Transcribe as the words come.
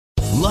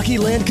Lucky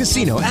Land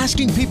Casino,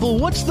 asking people,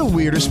 what's the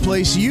weirdest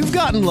place you've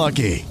gotten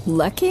lucky?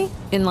 Lucky?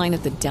 In line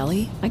at the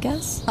deli, I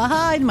guess?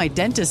 Aha, in my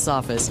dentist's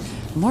office.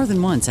 More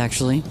than once,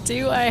 actually.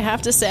 Do I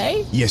have to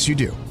say? Yes, you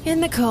do. In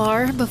the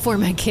car before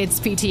my kids'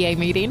 PTA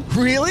meeting.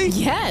 Really?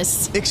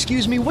 Yes.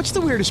 Excuse me, what's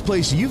the weirdest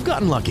place you've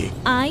gotten lucky?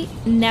 I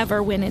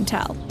never win and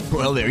tell.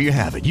 Well, there you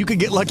have it. You can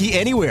get lucky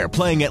anywhere,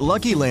 playing at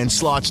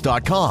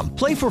LuckyLandSlots.com.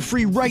 Play for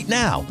free right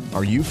now.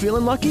 Are you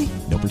feeling lucky?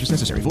 No purchase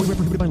necessary. Void where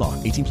prohibited by law.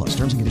 18 plus.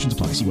 Terms and conditions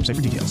apply. See website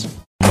for details.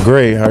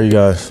 Great. How are you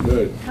guys?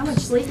 Good. How much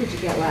sleep did you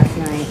get last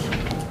night?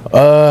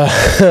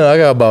 I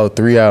got about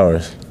 3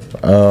 hours.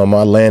 I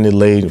landed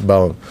late,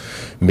 about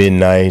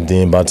midnight.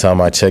 Then by the time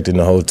I checked in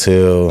the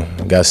hotel,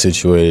 got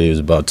situated, it was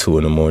about 2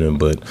 in the morning.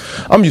 But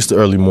I'm used to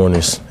early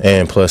mornings,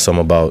 and plus I'm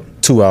about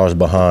 2 hours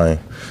behind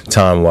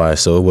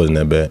time-wise, so it wasn't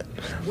that bad.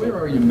 Where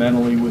are you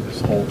mentally with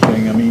this whole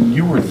thing? I mean,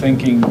 you were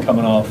thinking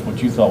coming off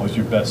what you thought was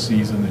your best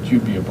season that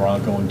you'd be a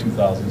Bronco in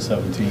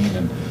 2017,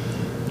 and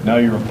now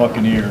you're a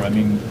Buccaneer. I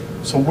mean,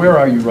 so where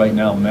are you right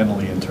now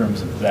mentally in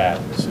terms of that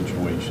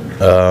situation?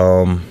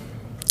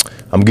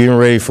 I'm getting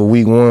ready for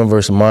week 1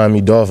 versus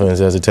Miami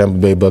Dolphins as a Tampa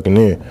Bay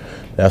Buccaneer.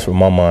 That's where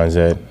my mind's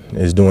at,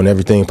 is doing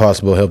everything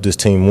possible to help this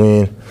team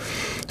win,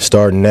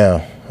 starting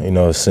now. You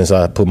know, since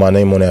I put my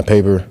name on that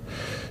paper,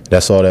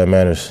 that's all that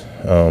matters,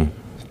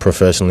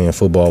 professionally and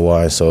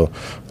football-wise. So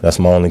that's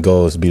my only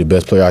goal, is to be the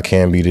best player I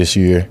can be this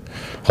year.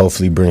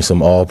 Hopefully bring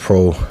some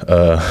all-pro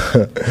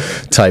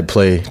type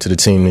play to the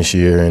team this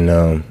year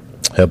and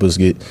help us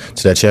get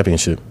to that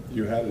championship.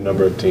 You had a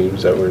number of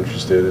teams that were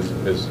interested.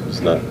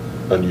 It's not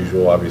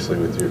unusual, obviously,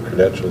 with your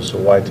credentials. So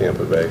why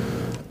Tampa Bay?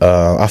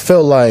 I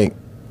felt like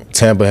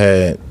Tampa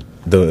had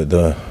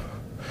the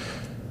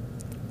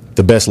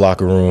best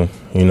locker room,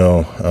 you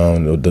know,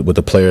 with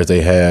the players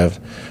they have.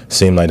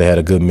 Seemed like they had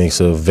a good mix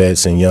of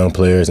vets and young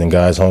players and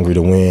guys hungry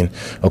to win.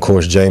 Of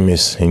course,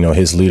 Jameis, you know,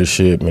 his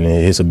leadership and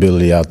his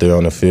ability out there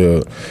on the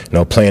field, you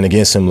know, playing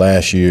against him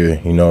last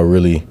year, you know,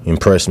 really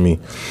impressed me.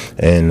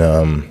 And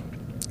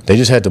they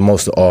just had the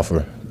most to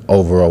offer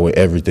overall with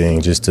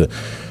everything, just the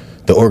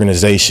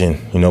organization,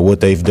 you know,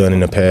 what they've done in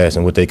the past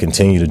and what they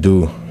continue to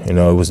do. You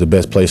know, it was the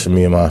best place for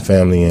me and my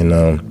family, and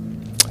I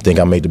think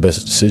I made the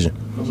best decision.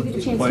 Did you get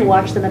a chance to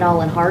watch them at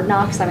all in Hard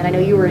Knocks? I mean, I know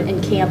you were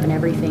in camp and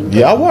everything.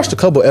 Yeah, I watched a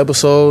couple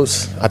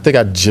episodes. I think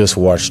I just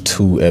watched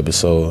 2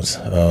 episodes.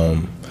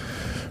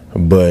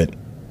 But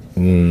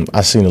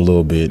I've seen a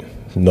little bit,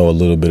 know a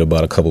little bit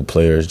about a couple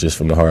players just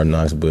from the Hard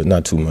Knocks, but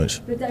not too much.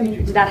 I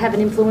mean, did that have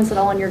an influence at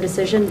all on your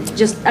decision?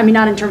 Just, I mean,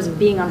 not in terms of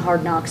being on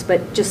Hard Knocks,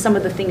 but just some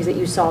of the things that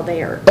you saw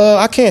there.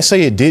 I can't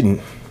say it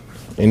didn't.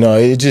 You know,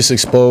 it just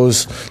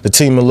exposed the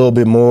team a little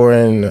bit more,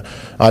 and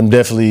I'm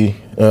definitely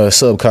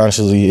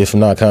subconsciously, if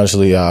not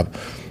consciously, I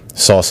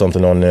saw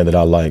something on there that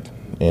I liked,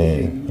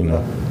 and you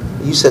know.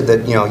 You said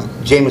that, you know,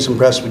 Jameis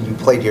impressed when you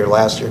played here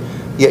last year.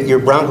 Yet your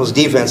Broncos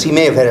defense, he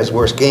may have had his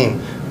worst game.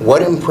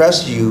 What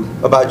impressed you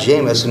about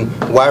Jameis, and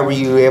why were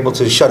you able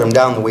to shut him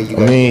down the way you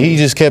got? I mean, he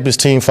just kept his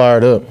team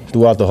fired up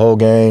throughout the whole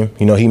game.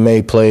 You know, he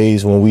made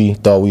plays when we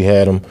thought we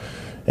had him,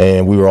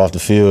 and we were off the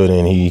field,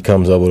 and he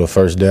comes up with a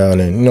first down.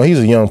 And, you know, he was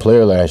a young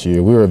player last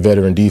year. We were a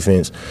veteran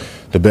defense,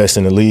 the best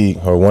in the league,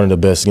 or one of the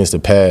best against the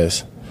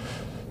pass,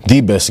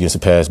 the best against the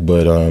pass.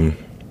 But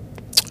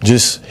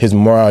just his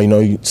morale, you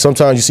know,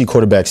 sometimes you see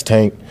quarterbacks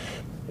tank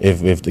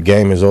if the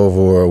game is over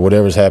or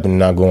whatever's happening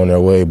not going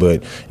their way.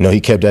 But, you know, he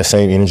kept that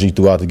same energy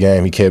throughout the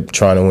game. He kept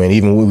trying to win.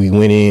 Even when we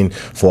went in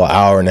for an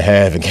hour and a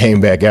half and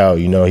came back out,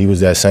 you know, he was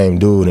that same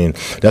dude. And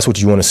that's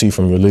what you want to see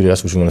from your leader.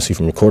 That's what you want to see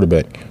from your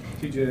quarterback.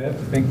 TJ, I have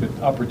to think that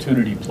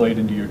opportunity played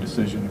into your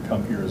decision to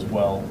come here as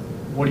well.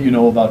 What do you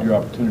know about your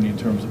opportunity in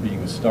terms of being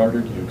a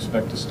starter? Do you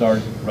expect to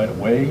start right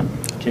away?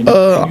 Can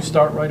you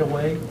start right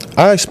away?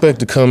 I expect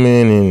to come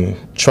in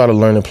and try to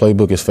learn the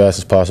playbook as fast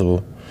as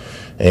possible.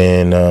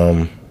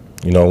 And,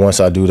 you know, once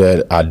I do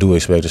that, I do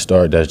expect to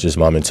start. That's just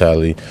my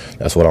mentality.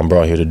 That's what I'm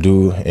brought here to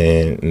do,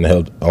 and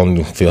help. I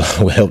only feel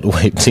I will help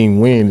the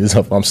team win is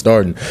if I'm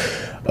starting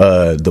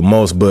the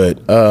most. But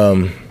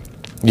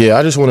yeah,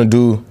 I just want to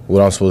do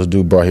what I'm supposed to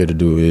do. Brought here to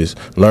do is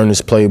learn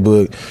this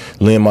playbook,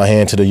 lend my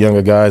hand to the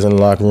younger guys in the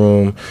locker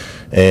room,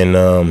 and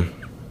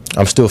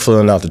I'm still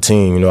filling out the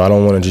team. You know, I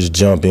don't want to just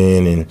jump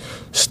in and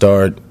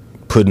start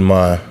putting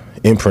my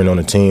imprint on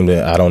a team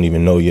that I don't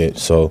even know yet.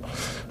 So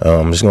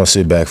I'm just going to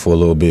sit back for a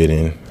little bit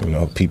and, you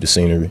know, peep the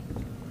scenery.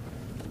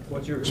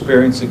 What's your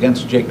experience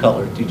against Jay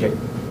Cutler, TJ?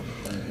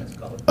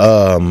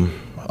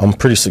 I'm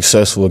pretty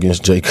successful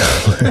against Jay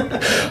Cutler.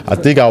 I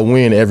think I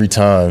win every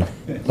time.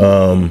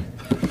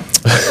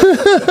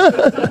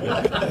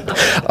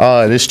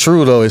 It's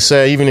true, though. It's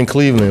sad. Even in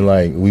Cleveland,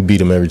 like, we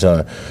beat him every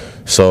time.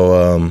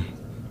 So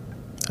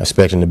I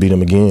expect him to beat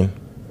him again.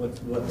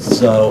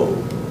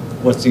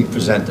 What's he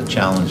present the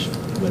challenge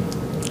with?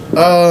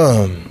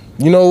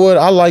 You know what?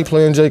 I like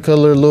playing Jay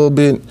Cutler a little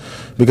bit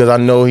because I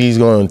know he's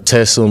going to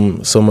test some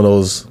of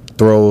those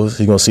throws.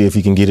 He's going to see if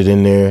he can get it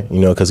in there,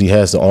 you know, because he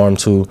has the arm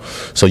too.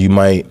 So you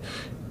might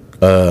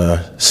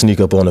sneak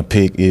up on a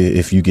pick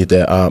if you get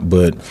that op.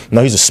 But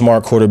no, he's a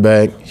smart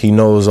quarterback. He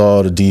knows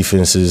all the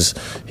defenses.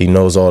 He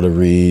knows all the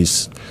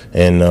reads,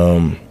 and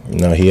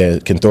he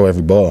can throw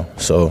every ball.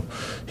 So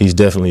he's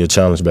definitely a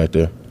challenge back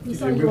there. You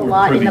saw you a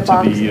lot in the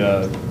box.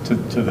 To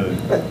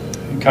the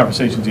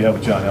conversations you have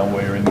with John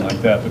Elway or anything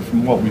like that, but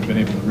from what we've been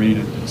able to read,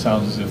 it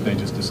sounds as if they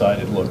just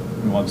decided, look,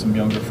 we want some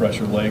younger,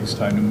 fresher legs,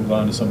 time to move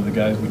on to some of the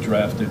guys we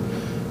drafted.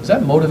 Does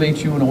that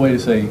motivate you in a way to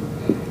say,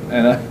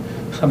 and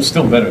I'm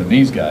still better than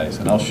these guys,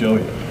 and I'll show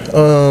you?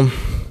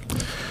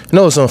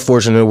 It's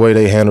unfortunate the way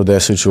they handled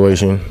that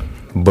situation,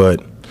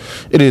 but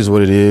it is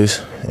what it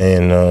is,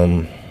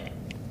 and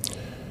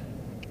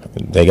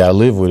they got to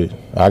live with it.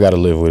 I got to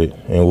live with it,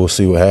 and we'll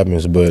see what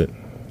happens, but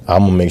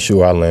I'm going to make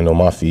sure I land on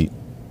my feet.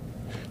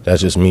 That's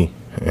just me,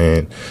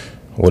 and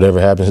whatever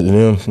happens to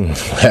them,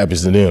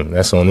 happens to them.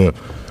 That's on them.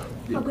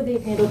 How could they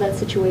have handled that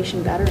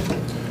situation better?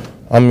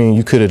 I mean,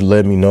 you could have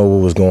let me know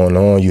what was going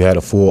on. You had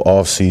a full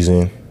off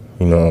season.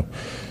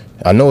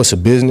 I know it's a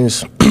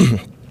business,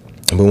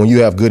 but when you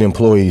have good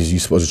employees, you're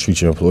supposed to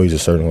treat your employees a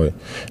certain way.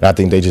 And I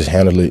think they just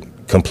handled it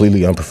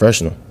completely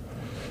unprofessional.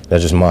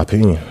 That's just my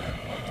opinion.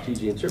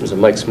 TJ, in terms of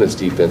Mike Smith's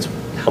defense,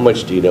 how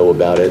much do you know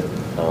about it?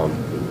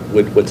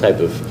 What type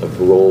of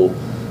role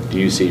do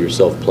you see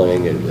yourself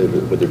playing,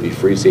 and whether it be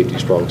free safety,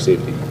 strong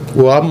safety?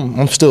 Well,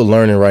 I'm still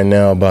learning right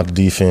now about the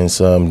defense.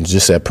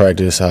 Just at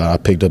practice, I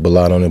picked up a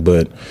lot on it,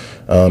 but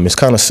it's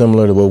kind of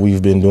similar to what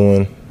we've been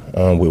doing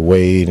with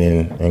Wade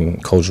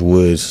and Coach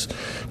Woods,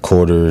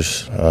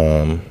 quarters,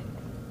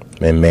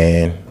 and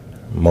man,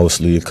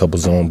 mostly a couple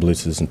zone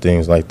blitzes and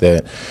things like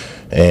that.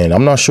 And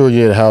I'm not sure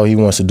yet how he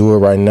wants to do it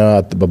right now.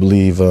 I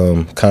believe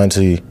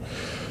Conte,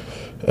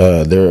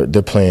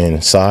 they're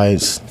playing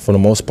sides for the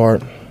most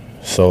part.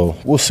 So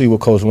we'll see what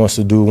Coach wants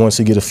to do once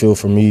he get a feel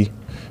for me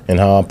and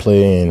how I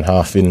play and how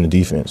I fit in the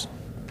defense.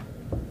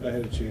 I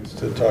had a chance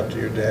to talk to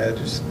your dad.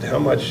 Just how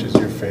much has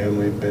your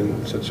family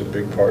been such a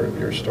big part of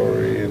your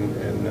story?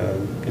 And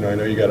I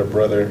know you got a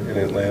brother in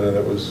Atlanta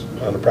that was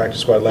on the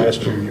practice squad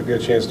last year. You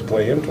get a chance to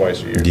play him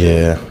twice a year.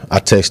 Yeah, I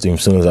texted him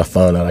as soon as I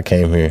found out I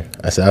came here.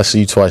 I said, I'll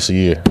see you twice a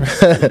year.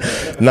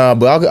 Nah,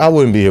 but I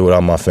wouldn't be here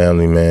without my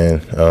family,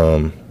 man.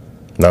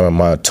 Not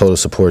my total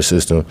support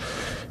system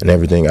and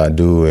everything I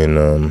do,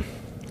 and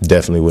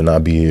definitely would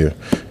not be here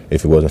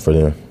if it wasn't for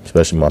them,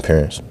 especially my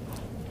parents.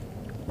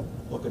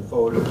 Looking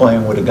forward to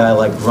playing with a guy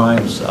like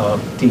Grimes.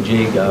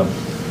 TJ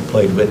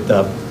played with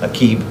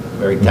Aqib,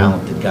 very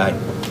talented guy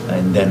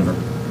in Denver.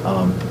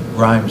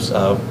 Grimes,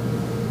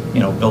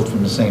 built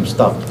from the same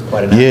stuff.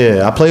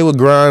 Yeah, I played with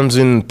Grimes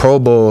in Pro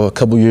Bowl a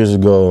couple years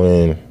ago,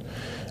 and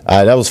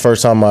that was the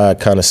first time I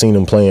kind of seen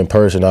him play in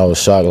person. I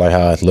was shocked like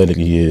how athletic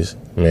he is.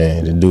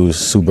 Man, the dude is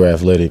super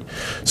athletic,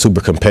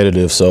 super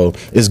competitive. So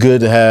it's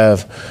good to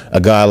have a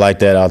guy like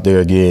that out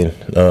there again,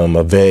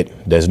 a vet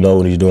that's know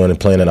what he's doing and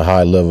playing at a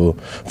high level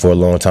for a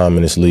long time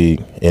in this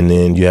league. And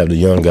then you have the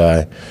young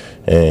guy,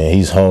 and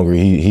he's hungry.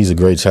 He's a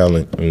great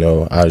talent.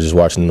 I was just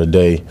watching him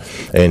today,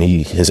 and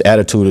his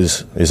attitude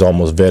is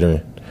almost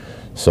veteran.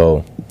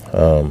 So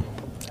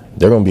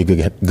they're going to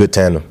be a good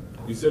tandem.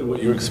 You said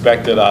what you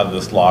expected out of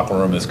this locker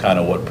room is kind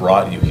of what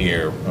brought you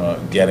here.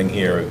 Getting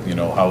here,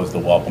 how has the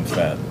welcome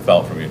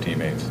felt from your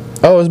teammates?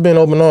 Oh, it's been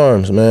open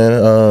arms,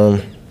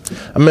 man.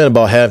 I met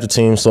about half the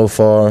team so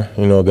far.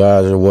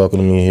 Guys are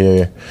welcoming me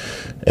here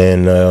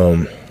and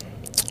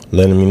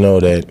letting me know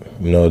that,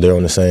 they're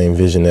on the same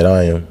vision that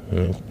I am,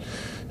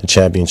 the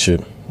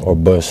championship or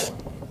bust.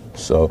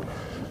 So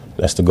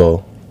that's the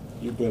goal.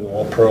 You've been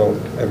all-pro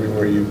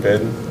everywhere you've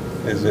been.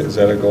 Is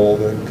that a goal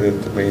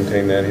to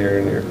maintain that here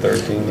in your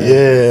 13 years?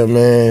 Yeah,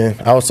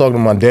 man. I was talking to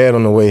my dad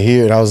on the way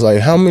here, and I was like,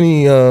 how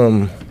many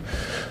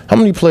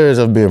players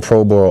have been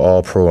Pro Bowl or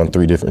All-Pro on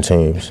 3 different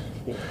teams?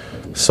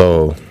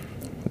 So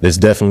it's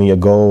definitely a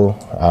goal.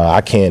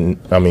 Off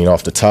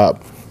the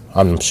top,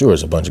 I'm sure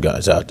there's a bunch of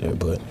guys out there,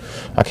 but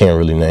I can't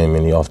really name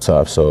any off the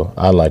top, so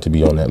I'd like to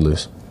be on that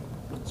list.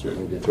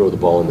 Certainly to throw the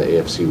ball in the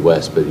AFC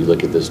West, but you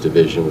look at this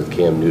division with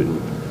Cam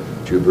Newton,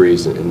 Drew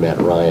Brees, and Matt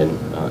Ryan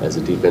as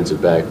a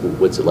defensive back.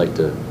 What's it like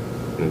to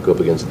go up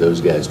against those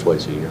guys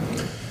twice a year?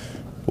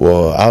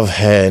 Well,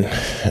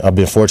 I've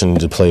been fortunate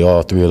to play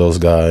all 3 of those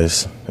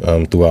guys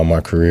throughout my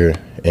career,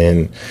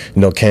 and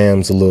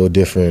Cam's a little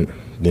different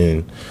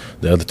than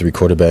the other 3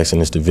 quarterbacks in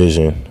this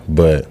division,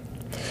 but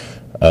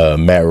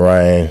Matt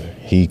Ryan,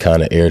 he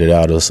kind of aired it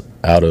out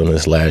on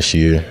us last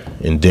year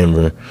in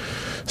Denver,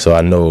 so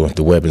I know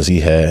the weapons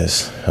he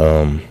has.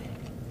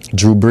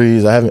 Drew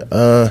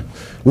Brees,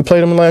 we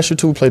played him last year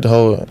too. We played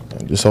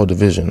this whole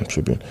division,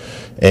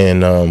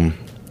 and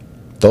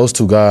those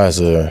 2 guys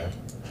are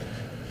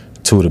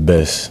 2 of the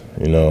best.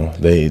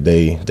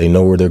 They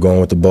know where they're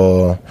going with the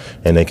ball,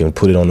 and they can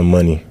put it on the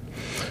money.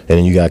 And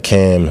then you got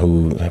Cam,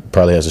 who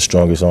probably has the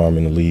strongest arm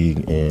in the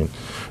league and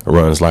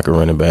runs like a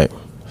running back.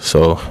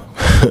 so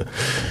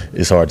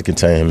it's hard to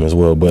contain him as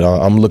well. But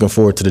I'm looking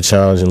forward to the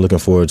challenge and looking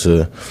forward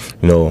to,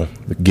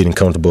 getting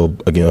comfortable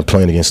again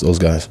playing against those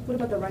guys. What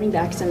about the running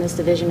backs in this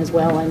division as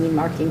well? I mean,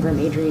 Mark Ingram,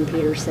 Adrian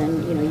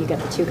Peterson, you got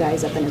the two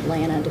guys up in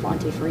Atlanta,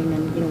 Devontae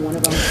Freeman, one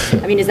of them.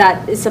 I mean,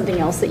 is something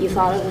else that you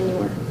thought of when you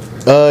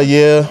were?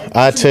 Yeah,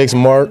 I text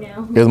Mark,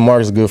 because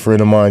Mark's a good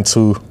friend of mine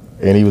too.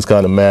 And he was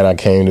kind of mad I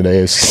came to the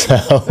AFC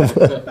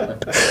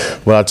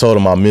South. But I told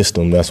him I missed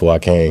him. That's why I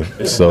came.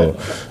 So,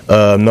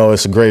 no,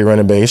 it's a great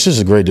running back. It's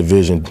just a great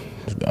division,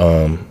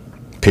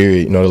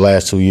 period. The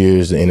last 2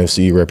 years, the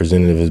NFC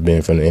representative has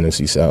been from the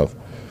NFC South.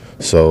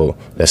 So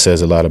that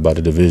says a lot about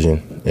the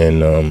division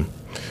and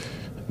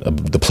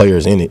the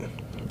players in it,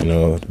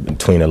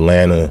 between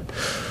Atlanta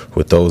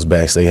with those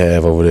backs they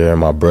have over there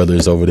and my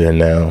brother's over there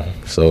now.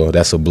 So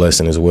that's a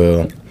blessing as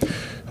well.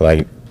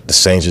 Like, the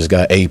Saints just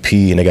got AP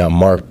and they got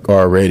Mark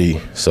already,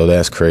 so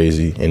that's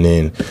crazy. And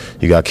then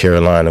you got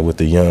Carolina with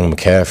the young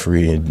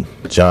McCaffrey and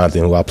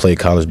Jonathan, who I played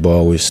college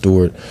ball with,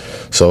 Stewart.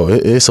 So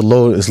it's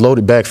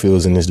loaded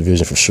backfields in this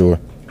division for sure.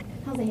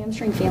 How's the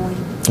hamstring feeling?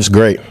 It's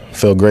great.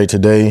 Felt great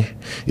today,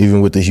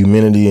 even with the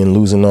humidity and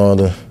losing all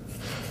the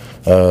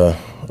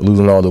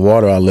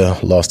water I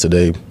lost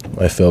today.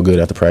 I felt good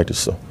after practice.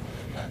 So.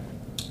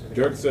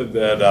 Dirk said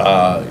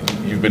that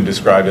you've been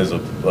described as a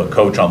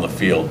coach on the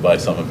field by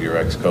some of your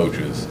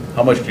ex-coaches.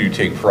 How much do you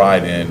take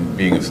pride in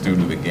being a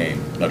student of the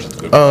game? Not just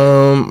a good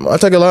I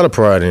take a lot of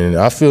pride in it.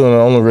 I feel the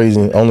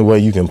only way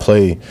you can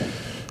play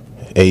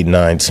 8,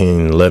 9,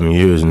 10, 11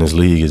 years in this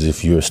league is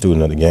if you're a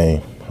student of the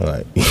game,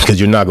 because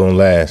you're not going to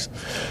last.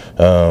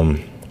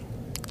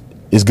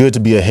 It's good to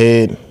be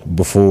ahead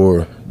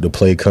before the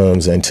play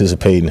comes.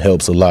 Anticipating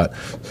helps a lot.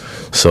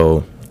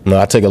 So,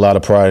 I take a lot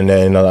of pride in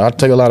that, and I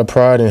take a lot of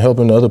pride in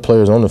helping the other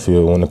players on the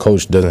field. When the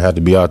coach doesn't have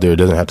to be out there,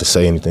 doesn't have to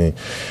say anything,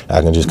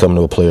 I can just come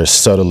to a player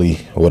subtly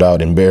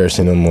without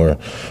embarrassing them or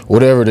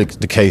whatever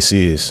the case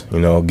is.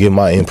 Give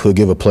my input,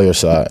 give a player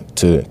side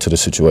to the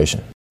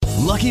situation.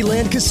 Lucky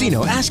Land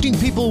Casino, asking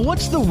people,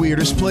 what's the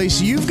weirdest place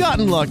you've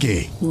gotten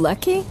lucky?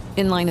 Lucky?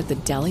 In line at the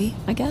deli,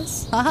 I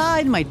guess? Aha,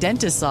 in my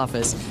dentist's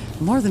office.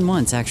 More than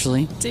once,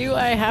 actually. Do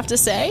I have to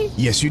say?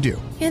 Yes, you do.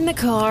 In the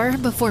car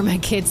before my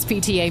kids'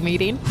 PTA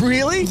meeting.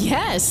 Really?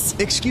 Yes.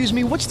 Excuse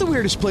me, what's the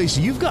weirdest place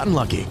you've gotten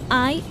lucky?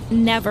 I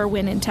never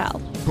win and tell.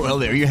 Well,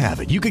 there you have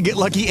it. You can get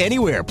lucky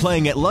anywhere,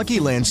 playing at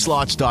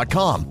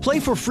LuckyLandSlots.com.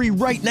 Play for free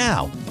right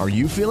now. Are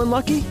you feeling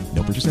lucky?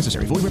 No purchase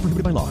necessary. Void where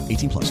prohibited by law.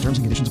 18+. Terms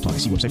and conditions apply.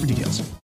 See website for details.